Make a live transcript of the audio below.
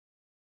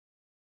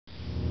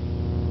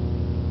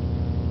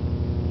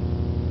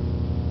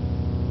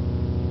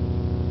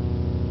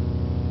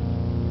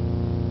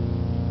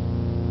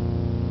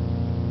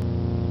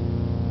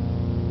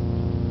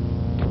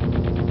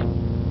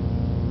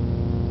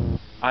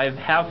I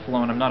have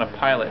flown. I'm not a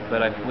pilot,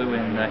 but I flew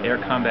in Air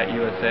Combat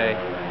USA,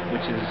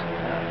 which is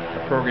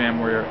a program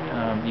where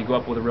you go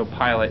up with a real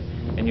pilot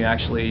and you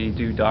actually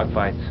do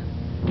dogfights.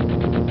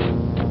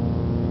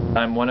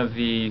 I'm one of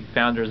the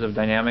founders of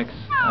Dynamics,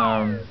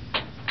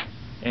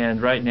 and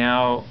right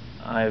now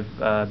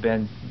I've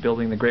been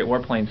building the Great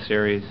Warplane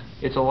series.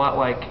 It's a lot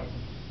like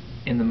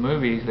in the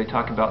movies they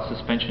talk about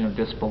suspension of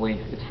disbelief.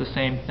 It's the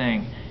same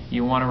thing.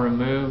 You want to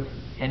remove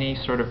any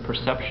sort of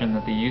perception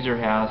that the user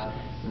has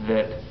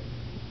that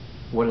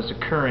what is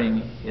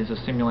occurring is a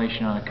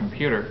simulation on a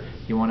computer.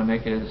 You want to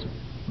make it as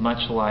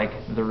much like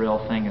the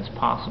real thing as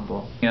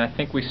possible. And I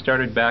think we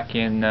started back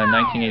in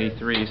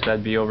 1983, so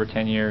that'd be over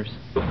 10 years.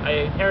 I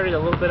inherited a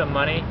little bit of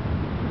money,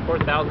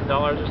 $4,000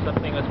 or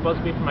something. It was supposed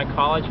to be for my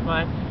college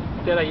fund.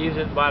 Instead I used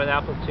it and bought an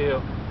Apple II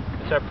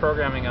and started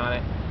programming on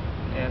it.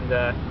 And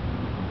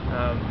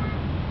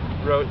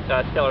wrote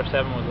Stellar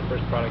 7 was the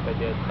first product I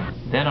did.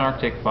 Then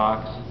Arctic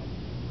Fox,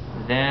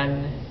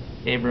 then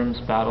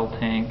Abrams Battle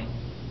Tank,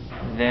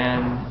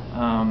 then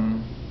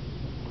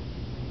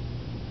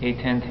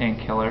A-10 Tank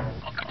Killer.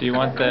 Do you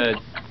want the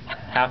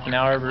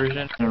half-an-hour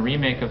version? A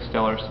remake of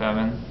Stellar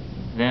 7,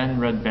 then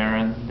Red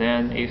Baron,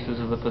 then Aces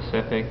of the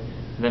Pacific,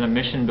 then a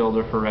mission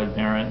builder for Red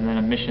Baron, and then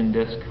a mission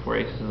disc for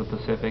Aces of the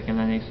Pacific, and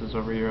then Aces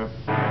over Europe.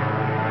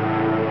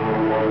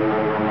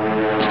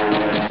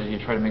 You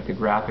try to make the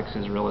graphics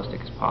as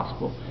realistic as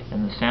possible,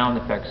 and the sound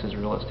effects as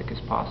realistic as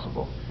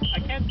possible.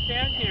 I can't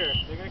stand here.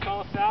 They're going to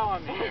call a foul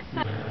on me.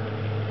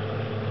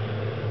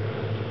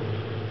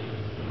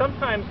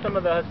 Sometimes some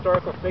of the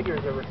historical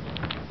figures are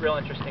real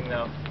interesting,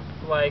 though,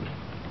 like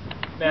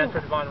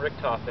Manfred von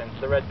Richthofen,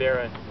 the Red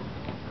Baron.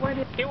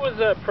 He was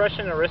a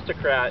Prussian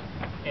aristocrat,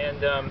 and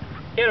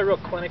he had a real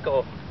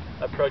clinical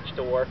approach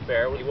to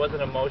warfare. He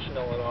wasn't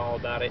emotional at all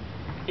about it.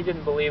 He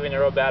didn't believe in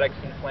aerobatics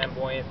and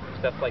flamboyance and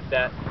stuff like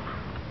that.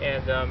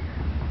 And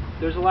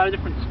there's a lot of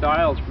different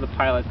styles for the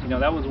pilots. You know,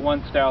 that was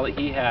one style that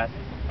he had.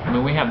 I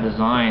mean, we have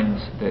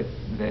designs that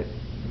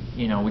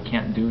you know, we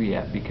can't do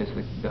yet because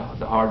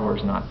the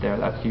hardware's not there.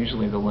 That's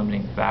usually the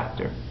limiting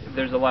factor.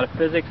 There's a lot of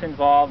physics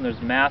involved, there's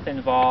math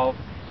involved,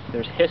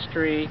 there's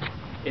history.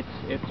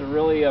 It's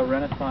really a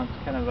renaissance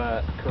kind of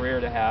a career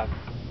to have.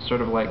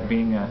 Sort of like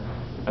being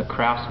a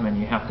craftsman,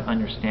 you have to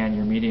understand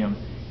your medium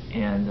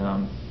and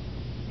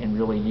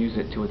really use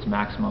it to its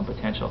maximum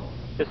potential.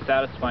 It's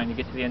satisfying to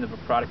get to the end of a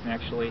product and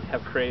actually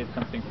have created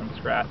something from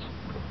scratch.